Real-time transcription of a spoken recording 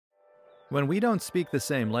When we don't speak the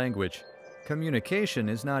same language, communication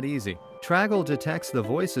is not easy. Tragl detects the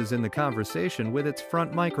voices in the conversation with its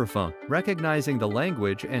front microphone, recognizing the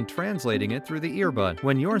language and translating it through the earbud.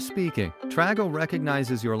 When you're speaking, Tragl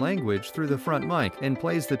recognizes your language through the front mic and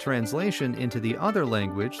plays the translation into the other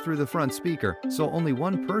language through the front speaker, so only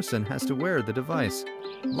one person has to wear the device.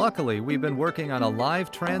 Luckily, we've been working on a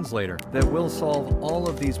live translator that will solve all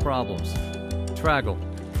of these problems. Tragl,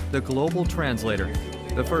 the global translator.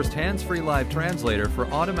 The first hands-free live translator for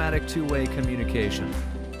automatic two-way communication.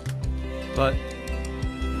 But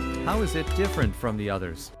how is it different from the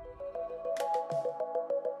others?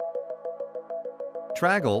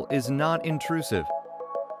 Tragl is not intrusive.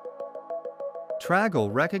 Tragl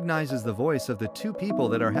recognizes the voice of the two people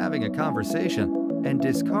that are having a conversation and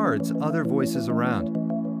discards other voices around.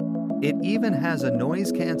 It even has a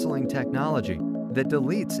noise-canceling technology that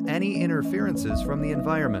deletes any interferences from the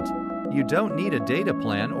environment. You don't need a data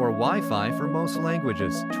plan or Wi-Fi for most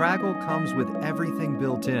languages. Tragl comes with everything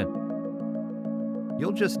built in.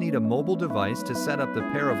 You'll just need a mobile device to set up the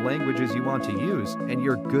pair of languages you want to use, and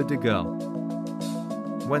you're good to go.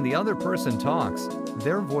 When the other person talks,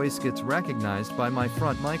 their voice gets recognized by my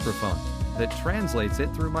front microphone that translates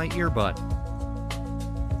it through my earbud.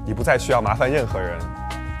 你不再需要麻烦任何人，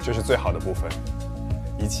这是最好的部分。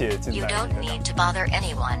 You don't need to bother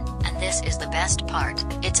anyone, and this is the best part.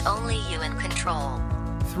 It's only you in control.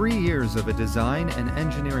 3 years of a design and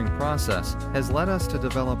engineering process has led us to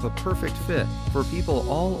develop a perfect fit for people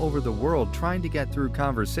all over the world trying to get through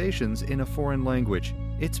conversations in a foreign language.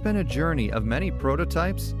 It's been a journey of many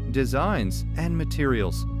prototypes, designs, and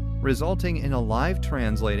materials, resulting in a live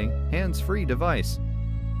translating, hands-free device.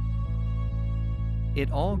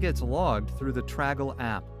 It all gets logged through the Tragl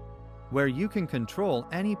app, where you can control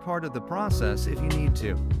any part of the process if you need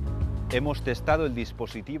to.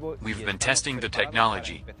 We've been testing the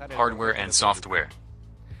technology, hardware and software,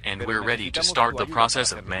 and we're ready to start the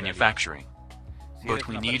process of manufacturing. But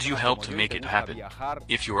we need your help to make it happen.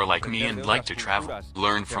 If you are like me and like to travel,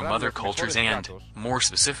 learn from other cultures and, more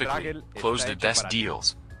specifically, close the best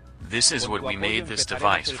deals, this is what we made this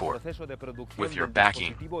device for. With your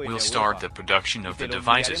backing, we'll start the production of the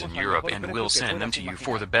devices in Europe and we'll send them to you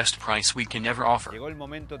for the best price we can ever offer.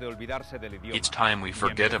 It's time we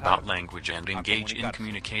forget about language and engage in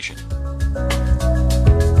communication.